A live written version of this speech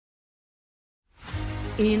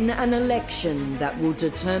In an election that will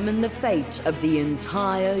determine the fate of the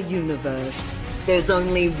entire universe, there's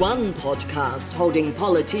only one podcast holding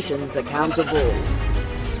politicians accountable.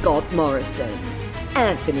 Scott Morrison,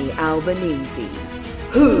 Anthony Albanese.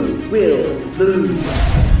 Who will lose?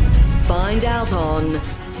 Find out on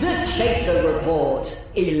The Chaser Report,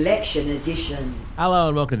 Election Edition. Hello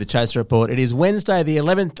and welcome to The Chaser Report. It is Wednesday, the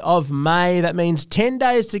 11th of May. That means 10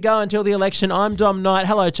 days to go until the election. I'm Dom Knight.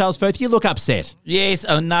 Hello, Charles Firth. You look upset. Yes,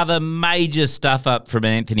 another major stuff-up from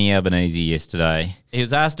Anthony Albanese yesterday. He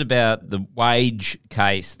was asked about the wage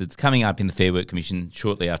case that's coming up in the Fair Work Commission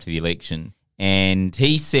shortly after the election. And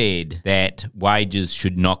he said that wages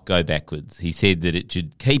should not go backwards. He said that it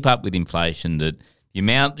should keep up with inflation, that the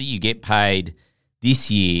amount that you get paid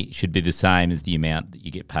this year should be the same as the amount that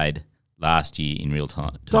you get paid last year in real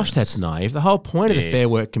time. Gosh, that's naive. The whole point of the Fair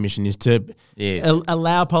Work Commission is to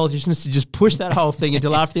allow politicians to just push that whole thing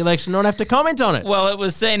until after the election and not have to comment on it. Well, it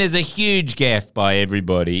was seen as a huge gaffe by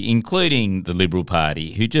everybody, including the Liberal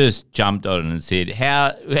Party, who just jumped on it and said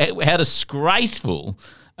how disgraceful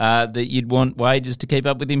that you'd want wages to keep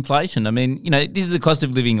up with inflation. I mean, you know, this is a cost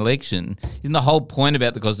of living election. Isn't the whole point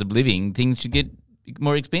about the cost of living things should get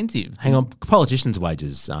more expensive? Hang on, politicians'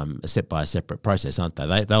 wages are set by a separate process, aren't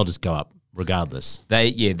they? They'll just go up regardless.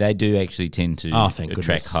 They do actually tend to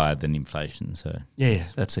attract higher than inflation. So yeah,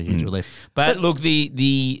 that's a huge relief. But look,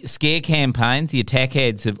 the scare campaigns, the attack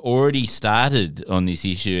ads have already started on this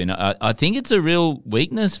issue, and I think it's a real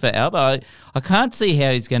weakness for Albo. I can't see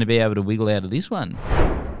how he's going to be able to wiggle out of this one.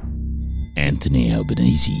 Anthony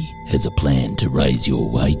Albanese has a plan to raise your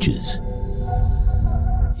wages.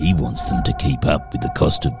 He wants them to keep up with the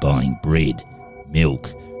cost of buying bread,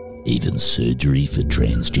 milk, even surgery for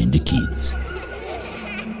transgender kids.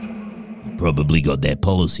 He probably got that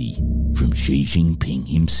policy from Xi Jinping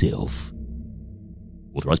himself.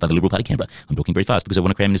 Authorised by the Liberal Party Canberra. I'm talking very fast because I want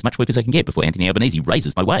to cram in as much work as I can get before Anthony Albanese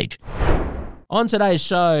raises my wage. On today's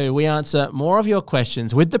show, we answer more of your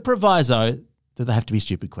questions with the proviso that they have to be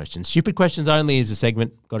stupid questions. Stupid questions only is a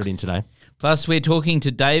segment. Got it in today. Plus, we're talking to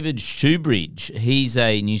David Shoebridge. He's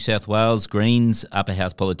a New South Wales Greens upper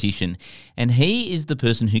house politician, and he is the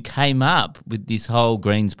person who came up with this whole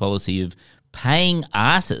Greens policy of paying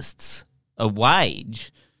artists a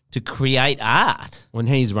wage to create art. When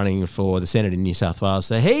he's running for the Senate in New South Wales,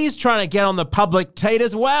 so he's trying to get on the public teat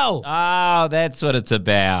as well. Oh, that's what it's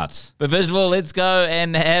about. But first of all, let's go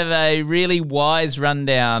and have a really wise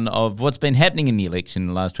rundown of what's been happening in the election in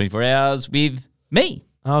the last 24 hours with me.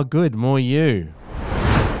 Oh, good. More you.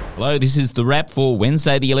 Hello, this is the wrap for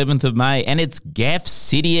Wednesday the 11th of May, and it's Gaff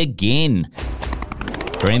City again.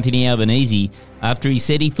 For Anthony Albanese, after he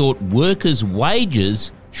said he thought workers'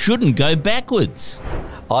 wages shouldn't go backwards.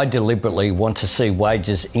 I deliberately want to see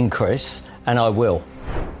wages increase, and I will.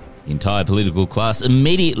 The entire political class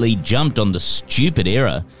immediately jumped on the stupid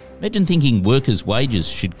error. Imagine thinking workers' wages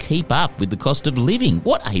should keep up with the cost of living.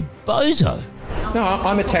 What a bozo. No,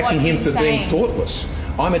 I'm attacking him for being thoughtless.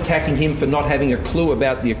 I'm attacking him for not having a clue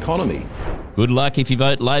about the economy. Good luck if you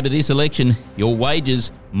vote Labor this election. Your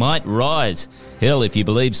wages might rise. Hell, if you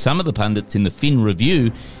believe some of the pundits in the Fin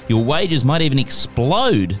Review, your wages might even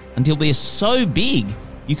explode until they're so big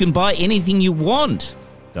you can buy anything you want.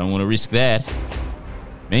 Don't want to risk that.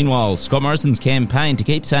 Meanwhile, Scott Morrison's campaign to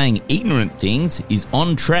keep saying ignorant things is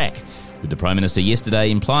on track, with the Prime Minister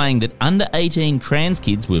yesterday implying that under 18 trans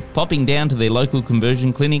kids were popping down to their local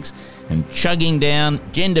conversion clinics and chugging down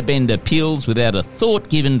gender bender pills without a thought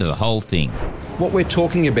given to the whole thing. What we're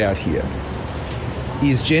talking about here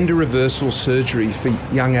is gender reversal surgery for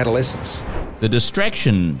young adolescents. The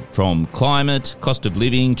distraction from climate, cost of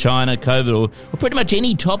living, China, COVID, or pretty much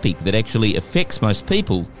any topic that actually affects most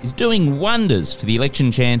people is doing wonders for the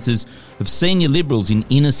election chances of senior Liberals in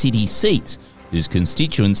inner city seats, whose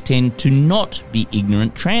constituents tend to not be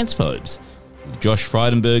ignorant transphobes. With Josh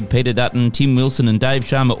Frydenberg, Peter Dutton, Tim Wilson and Dave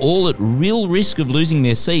Sharma all at real risk of losing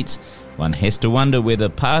their seats, one has to wonder whether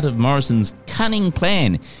part of Morrison's cunning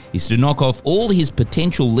plan is to knock off all his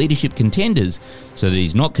potential leadership contenders so that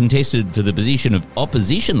he's not contested for the position of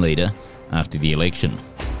opposition leader after the election.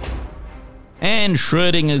 And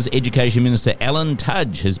Schrodinger's Education Minister Alan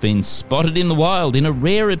Tudge has been spotted in the wild in a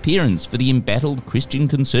rare appearance for the embattled Christian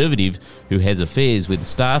Conservative who has affairs with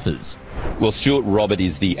staffers. Well, Stuart Robert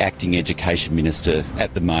is the acting Education Minister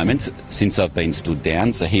at the moment since I've been stood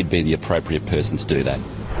down, so he'd be the appropriate person to do that.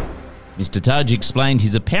 Mr Tudge explained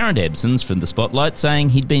his apparent absence from the spotlight, saying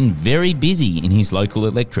he'd been very busy in his local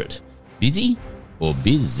electorate. Busy or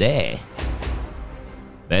bizarre?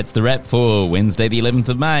 That's the wrap for Wednesday the 11th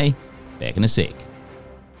of May. Back in a sec.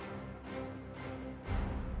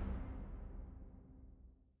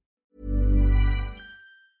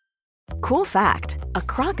 Cool fact, a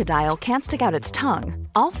crocodile can't stick out its tongue.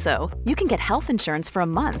 Also, you can get health insurance for a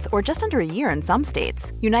month or just under a year in some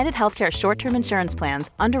states. United Healthcare short-term insurance plans,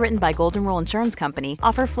 underwritten by Golden Rule Insurance Company,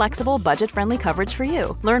 offer flexible, budget-friendly coverage for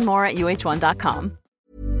you. Learn more at uh1.com.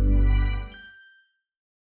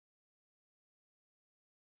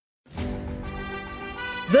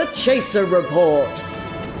 The Chaser Report.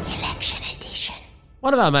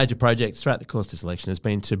 One of our major projects throughout the course of this election has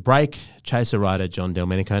been to break Chaser writer John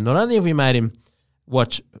Delmenico. Not only have we made him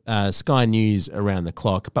watch Sky News around the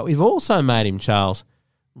clock, but we've also made him, Charles,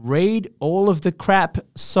 read all of the crap,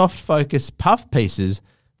 soft focus puff pieces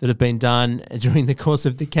that have been done during the course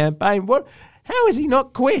of the campaign. How has he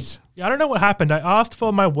not quit? Yeah, I don't know what happened. I asked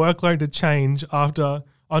for my workload to change after,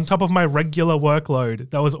 on top of my regular workload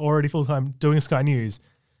that was already full-time doing Sky News.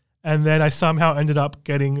 And then I somehow ended up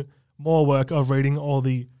getting more work of reading all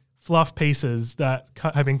the fluff pieces that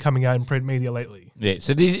have been coming out in print media lately. Yeah,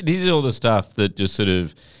 so this is all the stuff that just sort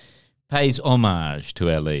of pays homage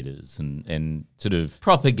to our leaders and sort of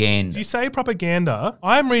propaganda. You say propaganda,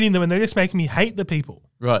 I'm reading them and they're just making me hate the people.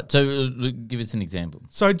 Right, so give us an example.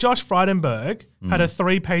 So Josh Frydenberg had a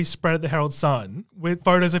 3-page spread at the Herald Sun with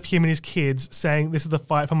photos of him and his kids saying, "This is the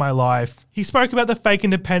fight for my life." He spoke about the fake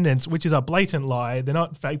independents, which is a blatant lie. They're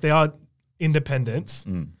not fake, they are independents.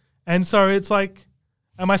 And so it's like,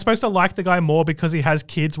 am I supposed to like the guy more because he has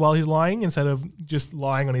kids while he's lying instead of just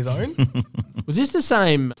lying on his own? Was this the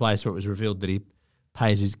same place where it was revealed that he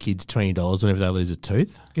pays his kids $20 whenever they lose a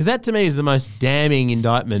tooth? Because that to me is the most damning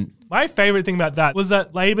indictment. My favourite thing about that was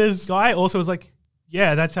that Labor's guy also was like,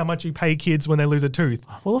 yeah, that's how much you pay kids when they lose a tooth.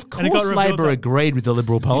 Well, of course Labor agreed with the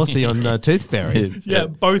Liberal policy on tooth fairy. Yeah,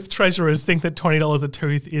 both treasurers think that $20 a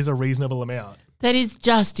tooth is a reasonable amount. That is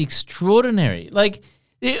just extraordinary. Like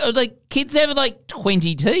kids have like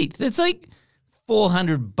 20 teeth. That's like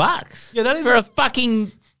 $400. Yeah, that is for a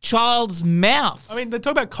fucking child's mouth. I mean, they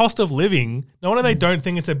talk about cost of living. Not only they don't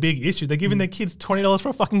think it's a big issue, they're giving their kids $20 for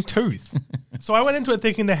a fucking tooth. So I went into it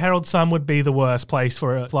thinking the Herald Sun would be the worst place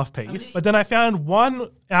for a fluff piece. But then I found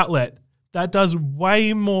one outlet that does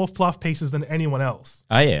way more fluff pieces than anyone else.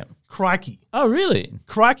 Oh, yeah. Crikey. Oh, really?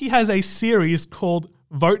 Crikey has a series called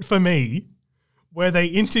Vote for Me, where they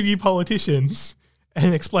interview politicians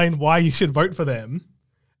and explain why you should vote for them.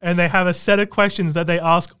 And they have a set of questions that they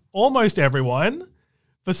ask almost everyone.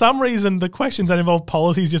 For some reason, the questions that involve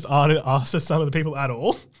policies just aren't asked to some of the people at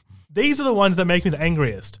all. These are the ones that make me the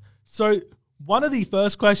angriest. So one of the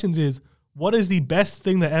first questions is, what is the best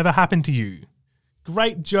thing that ever happened to you?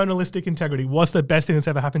 Great journalistic integrity. What's the best thing that's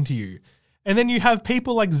ever happened to you? And then you have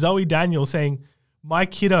people like Zoe Daniels saying, my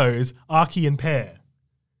kiddos, Archie and Pear.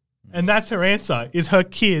 And that's her answer, is her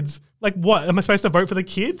kids. Like, what? Am I supposed to vote for the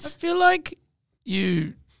kids? I feel like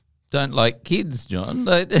you don't like kids, John.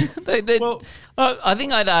 I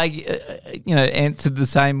think I'd argue, answer the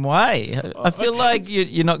same way. I feel like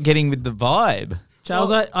you're not getting with the vibe. Charles,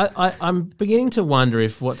 I'm beginning to wonder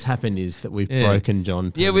if what's happened is that we've broken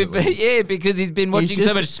John. Yeah, because he's been watching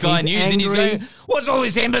so much Sky News and he's going, what's all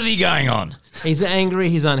this empathy going on? He's angry,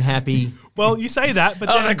 he's unhappy. Well, you say that,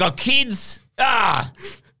 but they've got kids.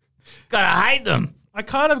 Gotta hate them. I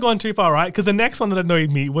can't have gone too far, right? Because the next one that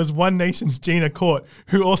annoyed me was One Nation's Gina Court,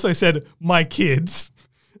 who also said, my kids.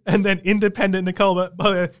 And then Independent Nicole,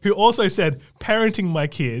 who also said, parenting my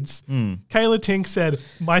kids. Kayla Tink said,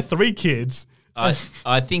 my 3 kids. I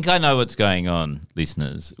think I know what's going on,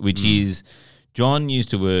 listeners, which is John used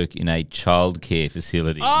to work in a childcare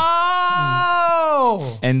facility.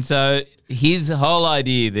 Oh! And so his whole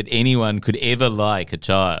idea that anyone could ever like a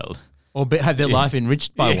child... Or have their life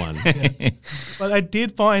enriched by one. But I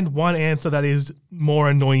did find one answer that is more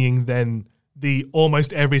annoying than the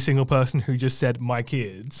almost every single person who just said my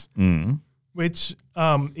kids, which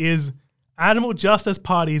is Animal Justice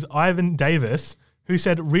Party's Ivan Davis, who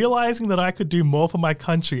said, realizing that I could do more for my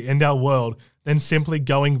country and our world than simply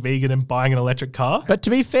going vegan and buying an electric car. But to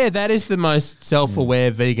be fair, that is the most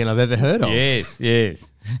self-aware vegan I've ever heard of. Yes.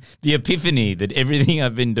 The epiphany that everything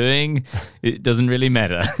I've been doing, it doesn't really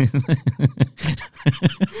matter.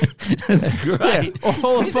 That's great. Yeah,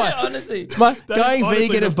 all of my, honestly, going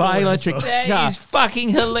vegan and buying electric car. That is fucking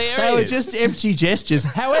hilarious. They were just empty gestures.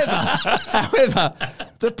 However,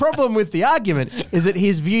 the problem with the argument is that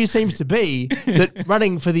his view seems to be that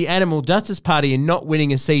running for the Animal Justice Party and not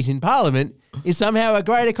winning a seat in Parliament is somehow a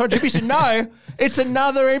greater contribution. No, it's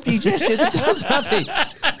another empty gesture that does nothing.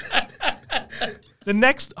 The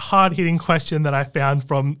next hard-hitting question that I found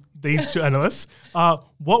from these journalists are,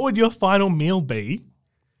 what would your final meal be?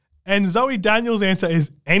 And Zoe Daniels' answer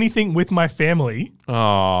is anything with my family.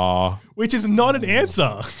 Aww. Which is not an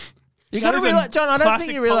answer. You got to is a realize, John, I don't think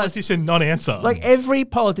classic you realize. politician non-answer. Like every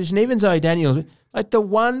politician, even Zoe Daniels, like the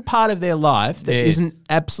one part of their life that isn't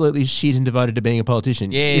absolutely shit and devoted to being a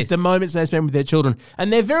politician is the moments they spend with their children.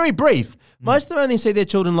 And they're very brief. Most of them only see their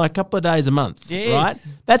children like a couple of days a month, right?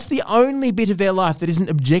 That's the only bit of their life that isn't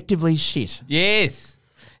objectively shit. Yes.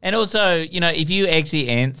 And also, you know, if you actually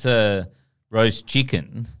answer roast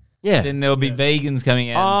chicken, then there'll be vegans coming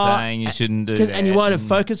out and saying you shouldn't do that. And you want a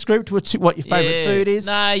focus group to what your favourite food is.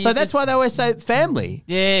 No, so that's why they always say family.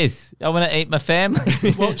 Yes. I want to eat my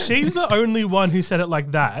family. Well, she's the only one who said it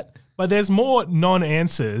like that, but there's more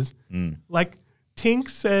non-answers. Like Tink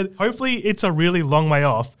said, hopefully it's a really long way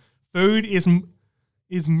off. Food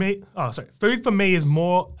Food for me is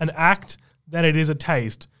more an act than it is a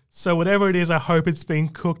taste. So whatever it is, I hope it's being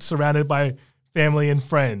cooked surrounded by family and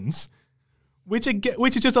friends. Which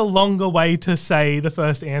is just a longer way to say the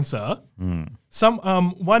first answer. Some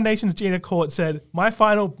One Nation's Gina Court said, my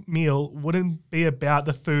final meal wouldn't be about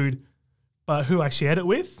the food, but who I shared it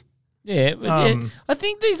with. Yeah, I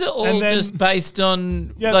think these are all just based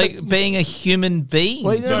on being a human being.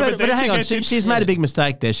 Well, but hang on, she's made a big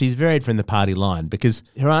mistake there. She's varied from the party line because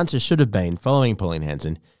her answer should have been, following Pauline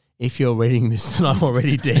Hanson, if you're reading this, then I'm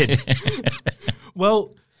already dead.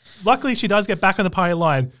 Well, luckily she does get back on the party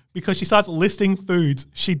line because she starts listing foods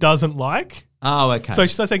she doesn't like. Oh, okay. So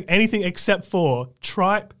she starts saying anything except for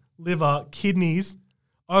tripe, liver, kidneys,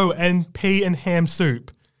 and pea and ham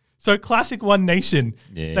soup. So classic One Nation.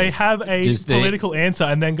 Yes. They have a political answer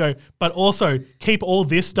and then go, but also keep all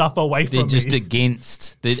this stuff away from me. They're just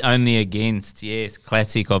against. They're only against. Yes,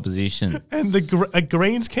 classic opposition. And a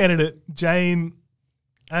Greens candidate, Jane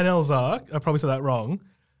Anelzar, I probably said that wrong.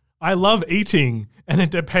 I love eating, and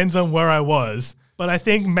it depends on where I was. But I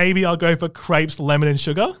think maybe I'll go for crepes, lemon and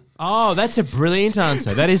sugar. Oh, that's a brilliant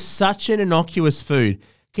answer. That is such an innocuous food.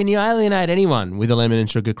 Can you alienate anyone with a lemon and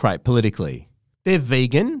sugar crepe politically? They're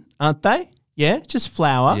vegan, aren't they? Yeah, just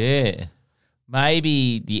flour. Yeah.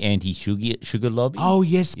 Maybe the anti-sugar lobby. Oh,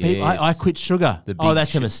 yes. People, I quit sugar.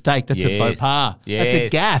 That's a mistake. That's a faux pas.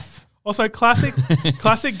 Yes. That's a gaffe. Also,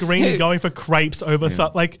 classic Green going for crepes over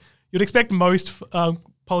like you'd expect most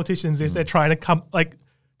politicians if they're trying to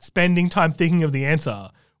spending time thinking of the answer,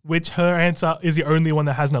 which her answer is the only one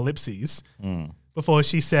that has an ellipses before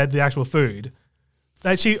she said the actual food.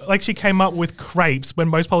 That she came up with crepes when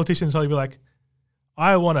most politicians probably be like,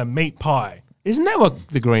 I want a meat pie. Isn't that what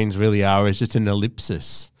the Greens really are? Is just an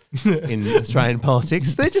ellipsis in Australian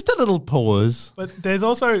politics. They're just a little pause. But there's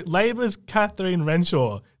also Labor's Catherine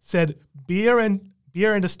Renshaw said beer and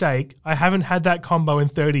a steak. I haven't had that combo in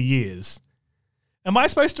 30 years. Am I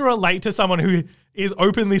supposed to relate to someone who is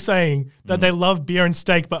openly saying that they love beer and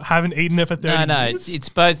steak but haven't eaten it for 30 years? No, it's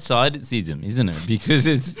both sidesism, isn't it? Because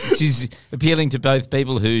she's appealing to both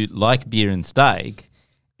people who like beer and steak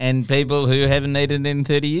and people who haven't eaten it in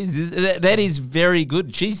 30 years. That is very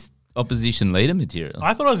good. She's opposition leader material.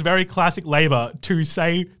 I thought it was very classic Labor to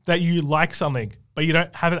say that you like something, but you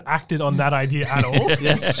haven't acted on that idea at all.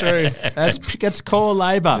 That's true. That's core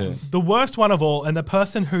Labor. Yeah. The worst one of all, and the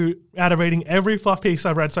person who, out of reading every fluff piece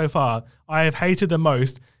I've read so far, I have hated the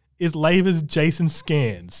most, is Labor's Jason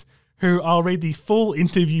Scans, who I'll read the full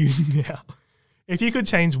interview now. If you could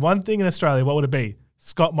change one thing in Australia, what would it be?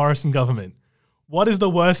 Scott Morrison government. What is the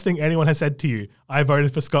worst thing anyone has said to you? I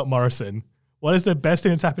voted for Scott Morrison. What is the best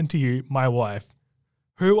thing that's happened to you? My wife.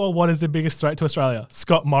 Who or what is the biggest threat to Australia?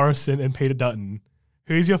 Scott Morrison and Peter Dutton.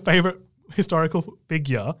 Who's your favourite historical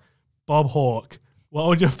figure? Bob Hawke. What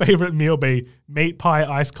would your favourite meal be? Meat pie,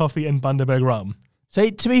 iced coffee, and Bundaberg rum.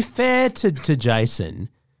 See, to be fair to Jason,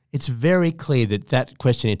 it's very clear that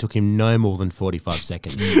questionnaire took him no more than 45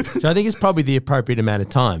 seconds. So I think it's probably the appropriate amount of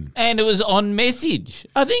time. And it was on message.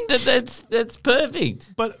 I think that's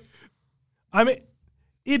perfect. But, I mean...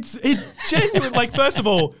 It's genuine. Like, first of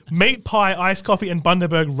all, meat pie, iced coffee, and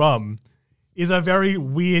Bundaberg rum is a very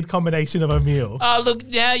weird combination of a meal. Oh, look,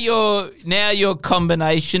 now you're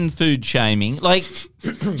combination food shaming. Like,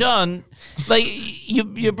 John, like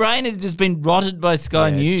your brain has just been rotted by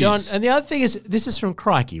Sky News. John, and the other thing is, this is from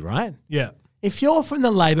Crikey, right? Yeah. If you're from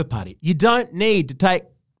the Labor Party, you don't need to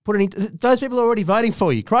those people are already voting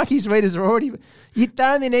for you. Crikey's readers are already... You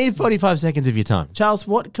only need 45 seconds of your time. Charles,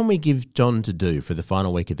 what can we give John to do for the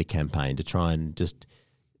final week of the campaign to try and just...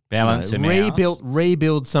 balance him out?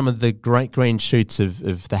 Rebuild some of the great green shoots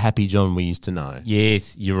of the happy John we used to know.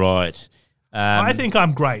 Yes, you're right. I think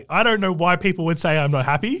I'm great. I don't know why people would say I'm not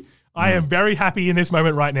happy. I am very happy in this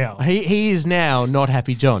moment right now. He is now not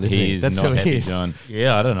happy John, isn't he? He is not happy John.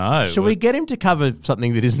 Yeah, I don't know. Should we get him to cover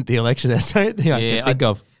something that isn't the election? That's the only thing I can think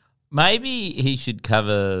of. Maybe he should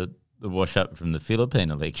cover the wash up from the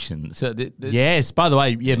Philippine election. So yes, by the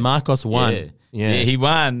way, Marcos won. Yeah, he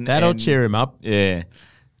won. That'll cheer him up. Yeah,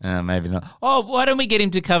 maybe not. Oh, why don't we get him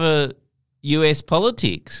to cover US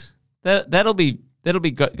politics? That'll go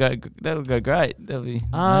great. That'll be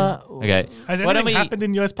okay. Has anything happened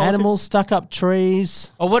in US politics? Animals stuck up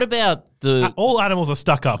trees. Oh, what about all animals are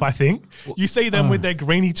stuck up, I think. You see them with their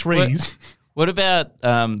greeny trees. What about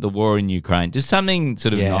the war in Ukraine? Just something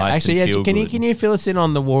sort of nice. Actually, and feel can good. you fill us in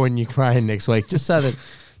on the war in Ukraine next week, just so that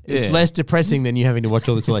it's less depressing than you having to watch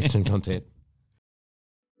all this election content?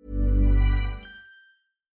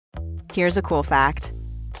 Here's a cool fact.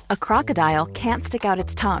 A crocodile can't stick out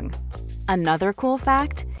its tongue. Another cool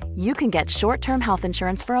fact, you can get short-term health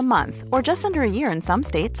insurance for a month or just under a year in some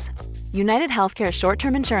states. United Healthcare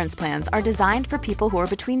short-term insurance plans are designed for people who are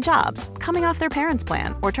between jobs, coming off their parents'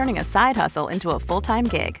 plan, or turning a side hustle into a full-time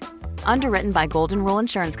gig. Underwritten by Golden Rule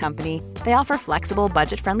Insurance Company, they offer flexible,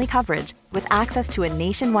 budget-friendly coverage with access to a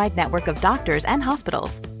nationwide network of doctors and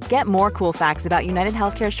hospitals. Get more cool facts about United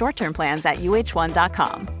Healthcare short-term plans at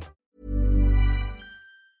uh1.com.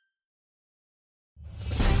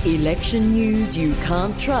 Election news you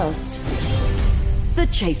can't trust. The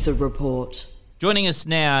Chaser Report. Joining us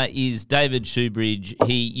now is David Shoebridge.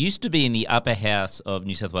 He used to be in the upper house of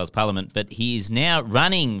New South Wales Parliament, but he is now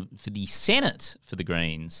running for the Senate for the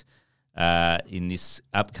Greens in this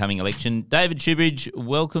upcoming election. David Shoebridge,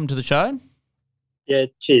 welcome to the show. Yeah,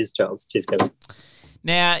 cheers, Charles. Cheers, Kevin.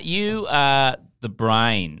 Now, you are the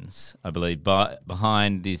brains, I believe,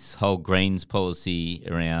 behind this whole Greens policy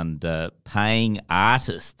around paying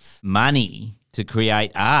artists money to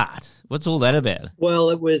create art. What's all that about? Well,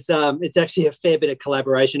 it's actually a fair bit of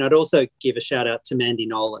collaboration. I'd also give a shout out to Mandy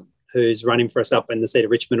Nolan, who's running for us up in the seat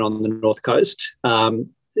of Richmond on the North Coast.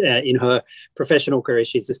 In her professional career,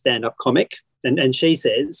 she's a stand-up comic, and she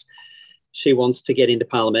says she wants to get into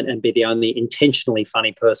Parliament and be the only intentionally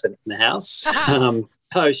funny person in the House.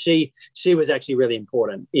 So she was actually really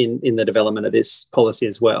important in the development of this policy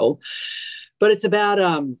as well. But it's about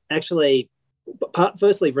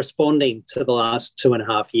firstly responding to the last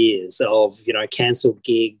 2.5 years of, cancelled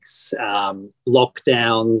gigs,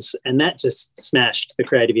 lockdowns, and that just smashed the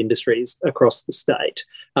creative industries across the state,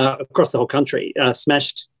 across the whole country,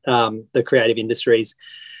 smashed the creative industries.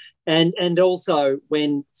 And also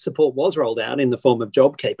when support was rolled out in the form of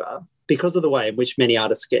JobKeeper, because of the way in which many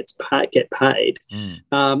artists get paid,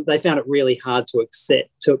 they found it really hard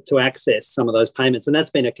to access some of those payments. And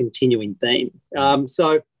that's been a continuing theme.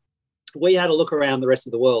 So we had a look around the rest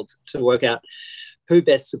of the world to work out who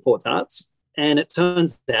best supports arts. And it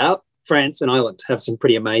turns out France and Ireland have some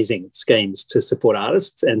pretty amazing schemes to support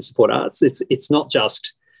artists and support arts. It's not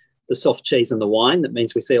just the soft cheese and the wine that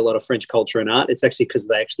means we see a lot of French culture and art. It's actually because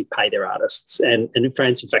they actually pay their artists. And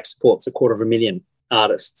France, in fact, supports 250,000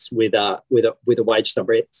 artists with a wage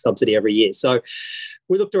subsidy every year. So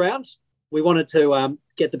we looked around. We wanted to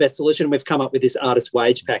get the best solution. We've come up with this artist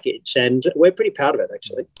wage package, and we're pretty proud of it,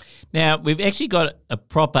 actually. Now, we've actually got a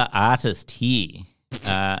proper artist here,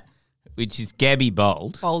 which is Gabby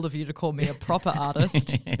Bold. Bold of you to call me a proper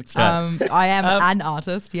artist. That's right. I am an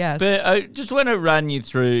artist, yes. But I just want to run you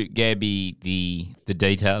through, Gabby, the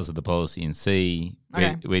details of the policy and see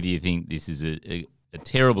whether you think this is a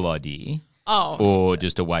terrible idea or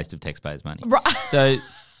just a waste of taxpayers' money. Right. So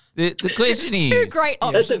the question is... Two great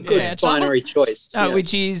options. That's a good binary choice.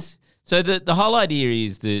 Which is... So the whole idea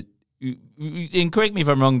is that... And correct me if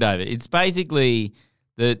I'm wrong, David. It's basically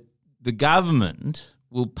that the government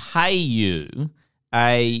will pay you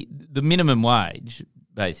the minimum wage,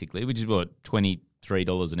 basically, which is what,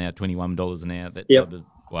 $23 an hour, $21 an hour, that type of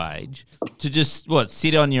wage, to just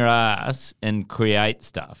sit on your ass and create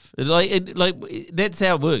stuff. Like that's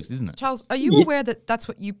how it works, isn't it? Charles, are you aware that that's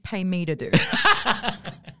what you pay me to do?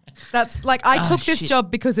 That's like I took this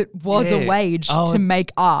job because it was a wage to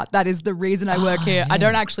make art. That is the reason I work here. I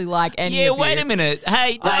don't actually like any of you. Yeah, wait a minute.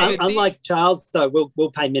 Hey, David. Unlike Charles, though,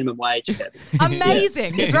 we'll pay minimum wage.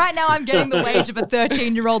 Amazing. Because right now I'm getting the wage of a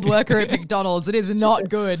 13-year-old worker at McDonald's. It is not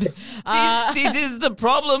good. This is the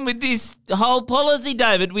problem with this whole policy,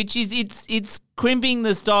 David, which is it's crimping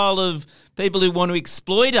the style of people who want to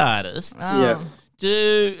exploit artists.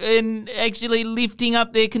 And actually lifting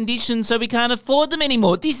up their conditions so we can't afford them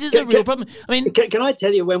anymore. This is a real problem. I mean, can I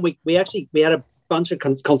tell you, when we had a bunch of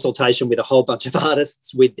consultation with a whole bunch of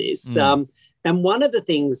artists with this, and one of the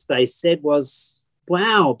things they said was,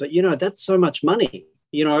 wow, but, that's so much money.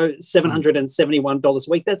 $771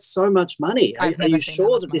 a week, that's so much money. Are you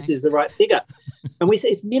sure that this is the right figure? And we say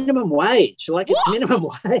it's minimum wage. It's minimum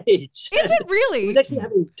wage. Is it really? It was actually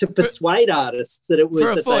having to persuade artists that it was...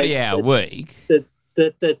 For a 40-hour week.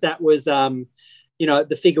 That was,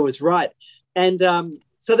 the figure was right. And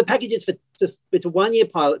so the package is it's a 1 year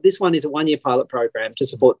pilot. This one is a 1 year pilot program to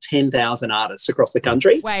support 10,000 artists across the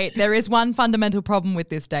country. Wait, there is one fundamental problem with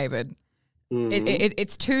this, David.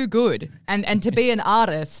 It's too good. And to be an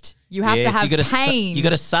artist, you have to have pain. You got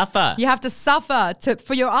to suffer. You have to suffer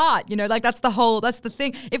for your art. That's the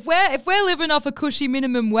thing. If we're living off a cushy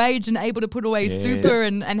minimum wage and able to put away super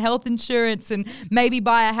and health insurance and maybe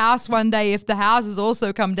buy a house one day if the houses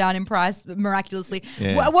also come down in price miraculously,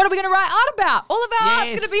 what are we going to write art about? All of our art's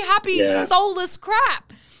going to be happy, soulless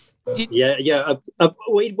crap. We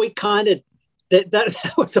kind of.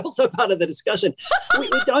 That was also part of the discussion. We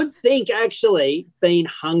don't think actually being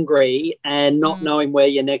hungry and not knowing where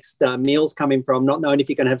your next meal's coming from, not knowing if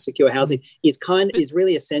you're going to have secure housing, is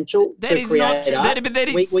really essential to create art. But that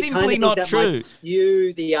is simply not true. Might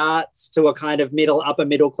skew the arts to a kind of upper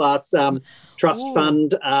middle class trust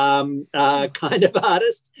fund kind of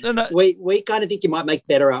artist. No. We kind of think you might make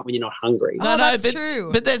better art when you're not hungry. That's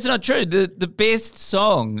true. But that's not true. The best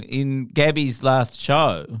song in Gabby's last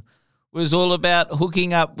show was all about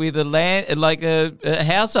hooking up with a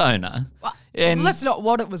house owner. And that's not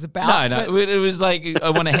what it was about. No. It was like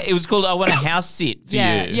it was called "I Want a House Sit" for you.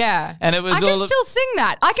 Yeah. And it was I can still sing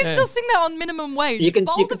that. I can still sing that on minimum wage.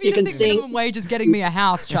 Bold of you to think minimum wage is getting me a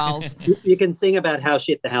house, Charles. You can sing about how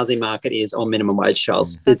shit the housing market is on minimum wage,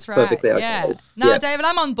 Charles. That's it's perfectly okay. Yeah. No, David,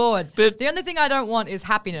 I'm on board. But the only thing I don't want is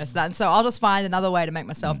happiness. So I'll just find another way to make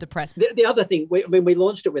myself depressed. The other thing, we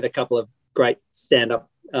launched it with a couple of great stand-up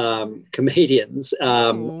comedians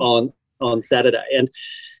on Saturday, and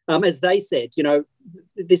as they said,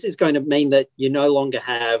 this is going to mean that you no longer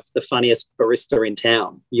have the funniest barista in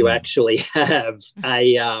town. You actually have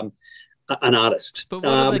an artist. But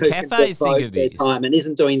what do the cafes think of this? Time and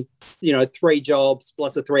isn't doing 3 jobs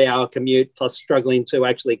plus a 3-hour commute plus struggling to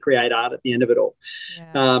actually create art at the end of it all.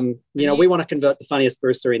 Yeah. We want to convert the funniest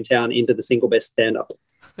barista in town into the single best stand-up.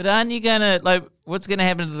 But aren't you going to, what's going to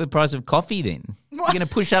happen to the price of coffee then? You're going to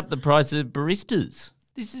push up the price of baristas.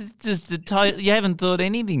 This is just you haven't thought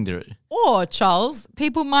anything through. Or, Charles,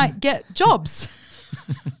 people might get jobs.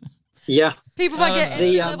 Yeah. People might get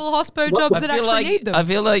entry-level hospo jobs that actually need them. I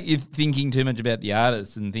feel like you're thinking too much about the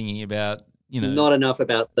artists and thinking about, not enough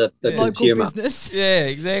about the local consumer. business. Yeah,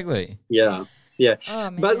 exactly. Yeah.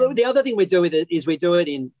 Oh, but look, the other thing we do with it is we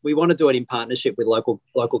want to do it in partnership with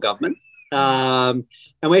local government. And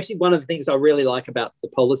one of the things I really like about the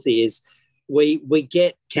policy is we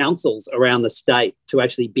get councils around the state to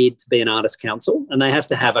actually bid to be an artist council, and they have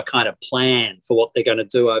to have a kind of plan for what they're going to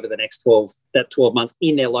do over the next 12 months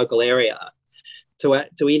in their local area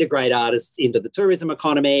to integrate artists into the tourism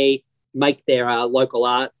economy, make their local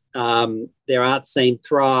art, their art scene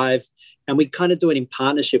thrive. And we kind of do it in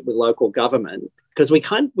partnership with local government because we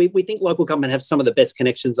think local government have some of the best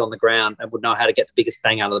connections on the ground and would know how to get the biggest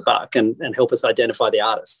bang out of the buck and help us identify the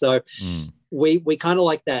artists. So we kind of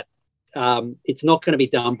like that. It's not going to be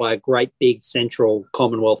done by a great big central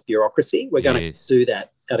Commonwealth bureaucracy. We're going to do that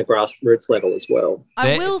at a grassroots level as well.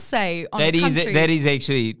 I will say that is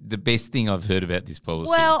actually the best thing I've heard about this policy.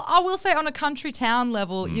 Well, I will say on a country town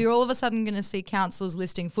level, you're all of a sudden going to see councils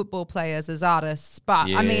listing football players as artists.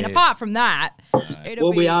 But I mean, apart from that,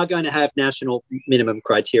 we are going to have national minimum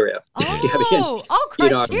criteria.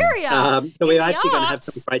 Criteria. So we're actually going to have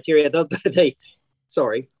some criteria. And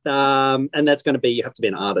that's going to be you have to be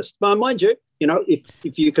an artist. But mind you,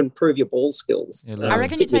 if you can prove your ball skills. I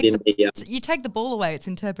reckon you take the ball away. It's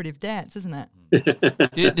interpretive dance, isn't it?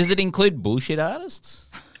 Does it include bullshit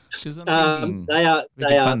artists? They would be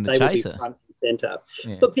front and centre.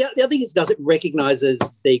 Yeah. Look, the other thing is, does it recognises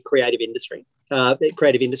the creative industry? The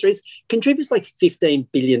creative industries contributes like $15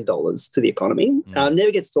 billion to the economy.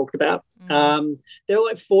 Never gets talked about. There are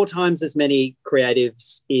like 4 times as many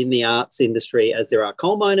creatives in the arts industry as there are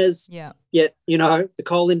coal miners. Yeah. Yet, the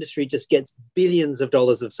coal industry just gets billions of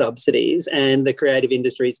dollars of subsidies and the creative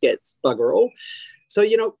industries gets bugger all. So,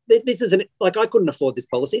 this isn't like I couldn't afford this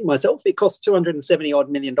policy myself. It costs $270 odd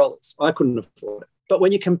million. I couldn't afford it. But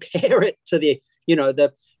when you compare it to the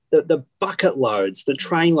bucket loads, the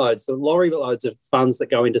train loads, the lorry loads of funds that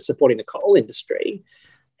go into supporting the coal industry,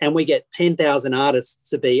 and we get 10,000 artists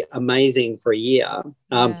to be amazing for a year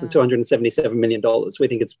for $277 million. We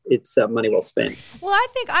think it's money well spent. Well,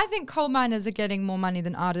 I think coal miners are getting more money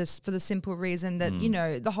than artists for the simple reason that,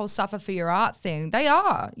 the whole suffer for your art thing, they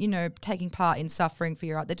are, taking part in suffering for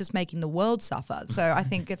your art. They're just making the world suffer. So I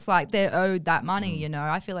think it's like they're owed that money,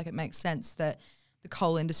 I feel like it makes sense that the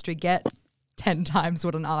coal industry get 10 times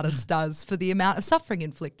what an artist does for the amount of suffering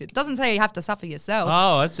inflicted. It doesn't say you have to suffer yourself.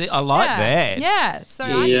 Oh, I see. I like that. Yeah. So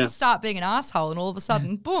I need to start being an asshole and all of a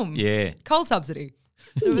sudden, boom, coal subsidy.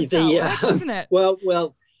 That's how it works, isn't it?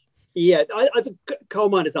 Well, yeah. I think coal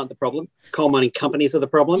miners aren't the problem. Coal mining companies are the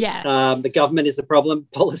problem. Yeah. The government is the problem.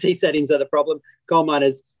 Policy settings are the problem. Coal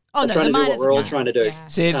miners are trying to do what we're all trying to do. Yeah.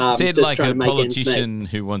 Said just like trying a to make ends politician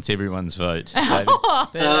who wants everyone's vote. David.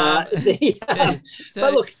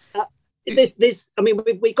 But look, this. I mean,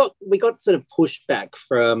 we got sort of pushback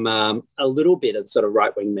from a little bit of sort of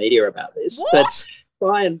right wing media about this. What?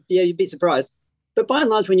 But you'd be surprised. But by and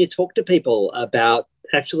large, when you talk to people about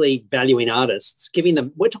actually valuing artists,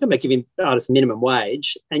 we're talking about giving artists minimum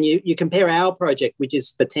wage, and you compare our project, which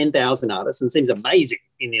is for 10,000 artists and seems amazing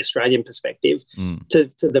in the Australian perspective,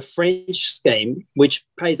 to the French scheme, which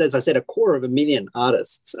pays, as I said, 250,000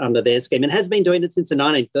 artists under their scheme and has been doing it since the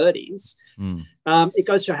 1930s. It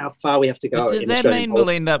goes to show how far we have to go. But does in that Australian mean we'll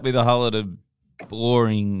politics. end up with a whole lot of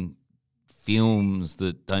boring films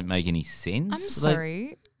that don't make any sense? I'm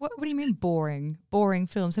sorry. What do you mean boring? Boring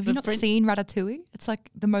films. Have you not seen Ratatouille? It's like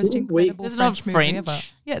the most incredible It's not French movie ever.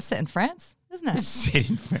 French. Yeah, it's set in France, isn't it? It's set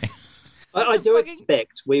in France. I do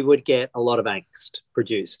expect we would get a lot of angst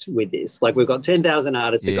produced with this. Like, we've got 10,000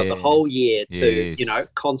 artists that got the whole year to,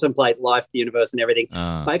 contemplate life, the universe and everything.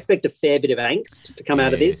 I expect a fair bit of angst to come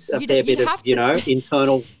out of this, a fair bit of,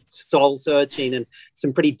 internal soul searching, and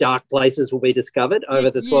some pretty dark places will be discovered over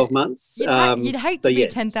the 12 months. You'd hate to be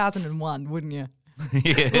yes. 10,001, wouldn't you?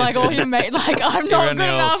 Yeah. Like all your mates, like I'm not good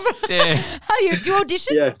enough. Yeah. How do you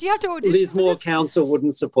audition? Yeah. Do you have to audition? Lismore Council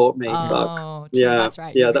wouldn't support me. Oh, true, yeah, that's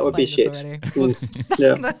right. Yeah, You've that would be shit. explained this already. Whoops.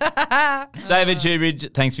 Yeah. David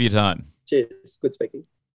Shoebridge, thanks for your time. Cheers. Good speaking.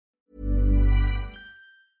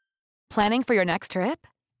 Planning for your next trip?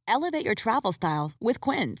 Elevate your travel style with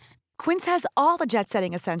Quince. Quince has all the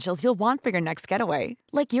jet-setting essentials you'll want for your next getaway,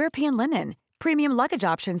 like European linen, premium luggage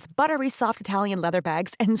options, buttery soft Italian leather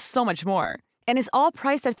bags, and so much more. And is all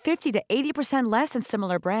priced at 50 to 80% less than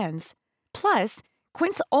similar brands. Plus,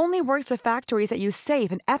 Quince only works with factories that use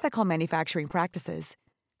safe and ethical manufacturing practices.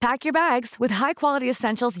 Pack your bags with high-quality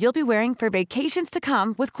essentials you'll be wearing for vacations to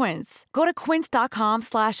come with Quince. Go to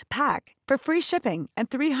quince.com/pack for free shipping and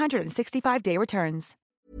 365-day returns.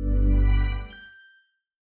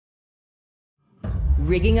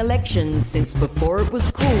 Rigging elections since before it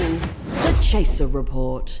was cool. The Chaser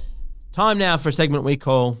Report. Time now for a segment we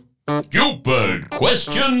call Stupid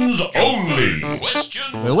questions only.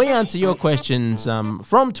 where we answer your questions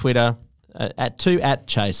from Twitter at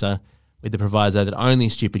Chaser, with the proviso that only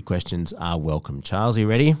stupid questions are welcome. Charles, are you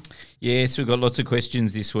ready? Yes, we've got lots of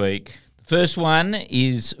questions this week. The first one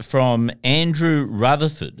is from Andrew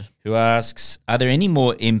Rutherford, who asks, are there any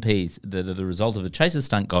more MPs that are the result of a Chaser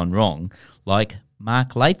stunt gone wrong, like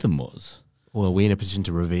Mark Latham was? Well, are we in a position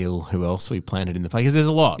to reveal who else we planted in the play? Because there's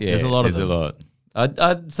a lot. Yeah, there's a lot of them. There's a lot.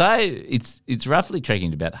 I'd say it's roughly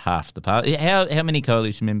tracking to about half the party. How many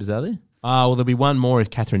coalition members are there? Well, there'll be one more if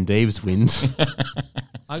Catherine Deeves wins.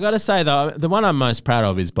 I got to say, though, the one I'm most proud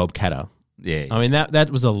of is Bob Catter. Yeah. I mean, that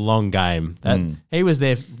was a long game. He was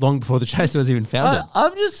there long before the Chaser was even founded.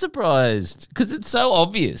 I'm just surprised because it's so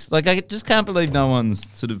obvious. Like, I just can't believe no one's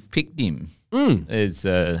sort of picked him as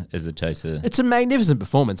a Chaser. It's a magnificent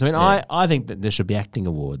performance. I mean, I think that there should be acting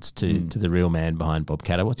awards to the real man behind Bob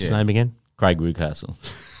Catter. What's his name again? Craig Rucastle.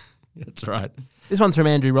 That's right. This one's from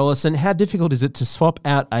Andrew Rollison. How difficult is it to swap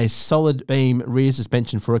out a solid beam rear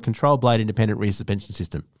suspension for a control blade independent rear suspension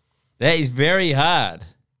system? That is very hard.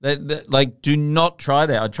 Do not try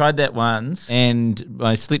that. I tried that once and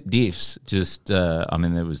my slip diffs just,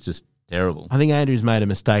 it was just terrible. I think Andrew's made a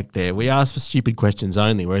mistake there. We asked for stupid questions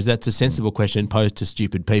only, whereas that's a sensible question posed to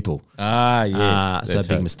stupid people. Yes. So a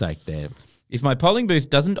big mistake there. If my polling booth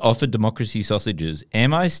doesn't offer democracy sausages,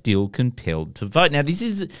 am I still compelled to vote? Now, this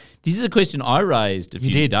is a question I raised a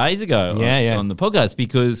few days ago on the podcast,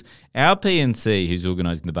 because our PNC, who's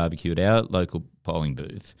organising the barbecue at our local polling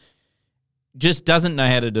booth, just doesn't know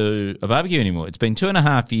how to do a barbecue anymore. It's been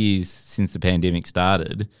 2.5 years since the pandemic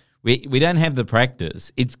started. We don't have the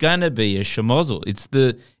practice. It's going to be a schmozzle. It's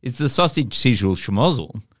the sausage sizzle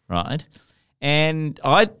schmozzle, right? And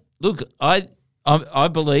I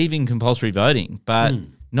believe in compulsory voting, but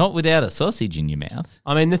not without a sausage in your mouth.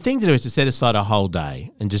 I mean, the thing to do is to set aside a whole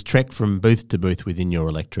day and just trek from booth to booth within your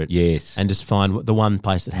electorate. Yes. And just find the one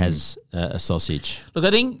place that has a sausage. Look,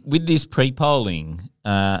 I think with this pre-polling,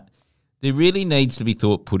 there really needs to be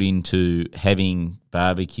thought put into having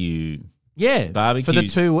barbecue. Yeah, for the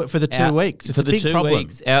 2 weeks. It's for a the big 2 problem.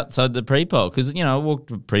 weeks outside the pre-poll, because I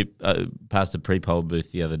walked past a pre-poll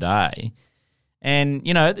booth the other day. And,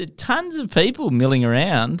 tons of people milling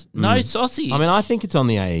around, no sausage. I mean, I think it's on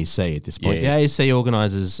the AEC at this point. Yes. The AEC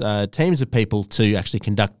organises teams of people to actually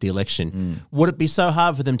conduct the election. Would it be so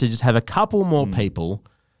hard for them to just have a couple more people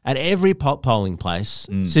at every polling place,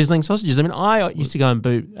 sizzling sausages. I mean, I used to go and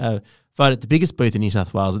vote at the biggest booth in New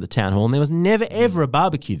South Wales at the town hall, and there was never, ever a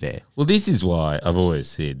barbecue there. Well, this is why I've always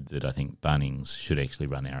said that I think Bunnings should actually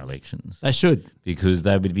run our elections. They should. Because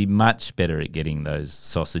they would be much better at getting those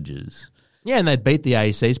sausages. Yeah, and they'd beat the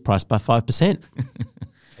AEC's price by 5%.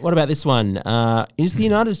 What about this one? Is the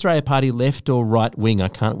United Australia Party left or right wing? I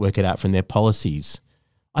can't work it out from their policies.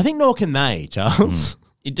 I think nor can they, Charles.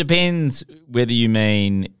 It depends whether you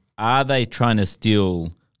mean, are they trying to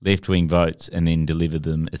steal left-wing votes and then deliver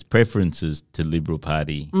them as preferences to Liberal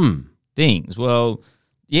Party things? Well,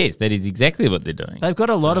 yes, that is exactly what they're doing. They've got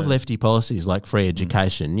a lot of lefty policies like free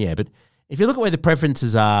education, but if you look at where the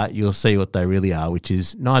preferences are, you'll see what they really are, which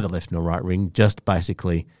is neither left nor right wing, just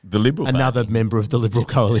basically the Liberal another Party. Member of the Liberal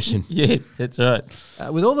coalition. Yes, that's right.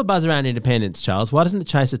 With all the buzz around independence, Charles, why doesn't the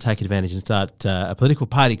Chaser take advantage and start a political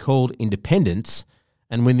party called Independence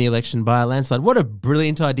and win the election by a landslide? What a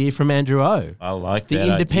brilliant idea from Andrew O. I like the that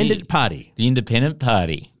Independent idea. Party. The Independent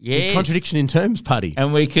Party. Yeah. The Contradiction in Terms Party.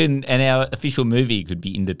 And our official movie could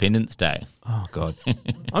be Independence Day. Oh, God.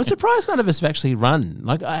 I'm surprised none of us have actually run.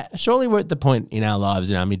 Surely we're at the point in our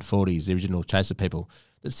lives, in our mid-40s, the original Chaser people,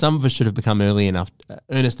 that some of us should have become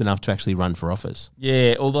earnest enough to actually run for office.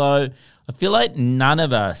 Yeah, although I feel like none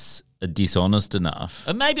of us are dishonest enough.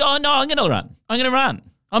 I'm going to run.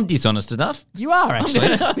 I'm dishonest enough. You are, actually.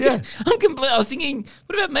 I was thinking,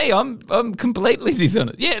 what about me? I'm completely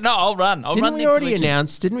dishonest. Yeah, no, I'll run. Didn't we already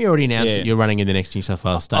announce that you're running in the next New South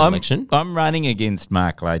Wales state election? I'm running against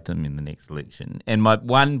Mark Latham in the next election. And my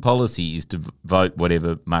one policy is to vote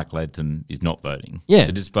whatever Mark Latham is not voting. Yeah.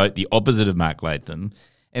 So just vote the opposite of Mark Latham.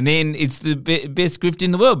 And then it's the best grift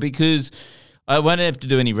in the world because I won't have to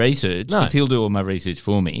do any research because he'll do all my research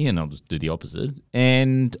for me and I'll just do the opposite.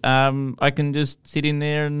 And I can just sit in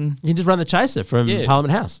there and... You can just run the Chaser from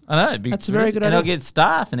Parliament House. I know. That's a very good idea. And I'll get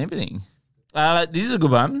staff and everything. This is a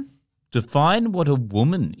good one. Define what a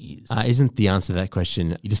woman is. Isn't the answer to that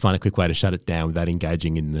question, you just find a quick way to shut it down without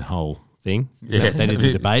engaging in the whole thing? Yeah. They did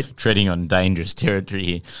the debate. Treading on dangerous territory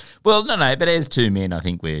here. Well, no, but as two men, I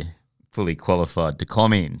think we're fully qualified to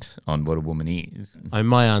comment on what a woman is.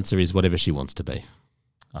 My answer is whatever she wants to be.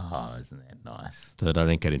 Oh, isn't that nice? So that I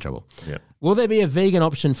don't get in trouble. Yep. Will there be a vegan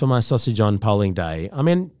option for my sausage on polling day? I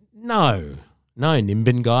mean, no. No,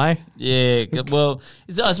 Nimbin guy. Yeah, well,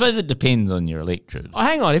 I suppose it depends on your electorate. Oh,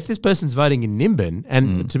 hang on. If this person's voting in Nimbin,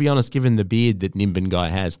 and to be honest, given the beard that Nimbin guy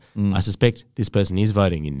has, I suspect this person is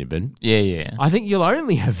voting in Nimbin. Yeah. I think you'll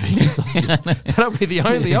only have vegan sausages. That'll be the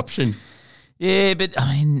only option. Yeah, but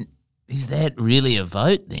I mean... Is that really a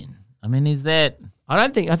vote then? I mean, is that... I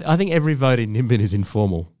don't think... I think every vote in Nimbin is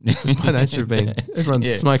informal. Just by nature of being... Everyone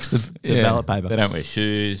smokes the ballot paper. They don't wear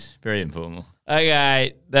shoes. Very informal.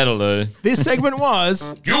 Okay, that'll do. This segment was...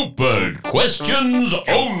 Stupid Questions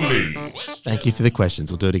Only. Thank you for the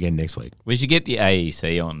questions. We'll do it again next week. We should get the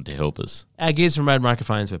AEC on to help us. Our gears from Road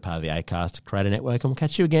Microphones. We're part of the Acast Creator Network, and we'll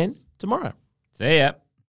catch you again tomorrow. See ya.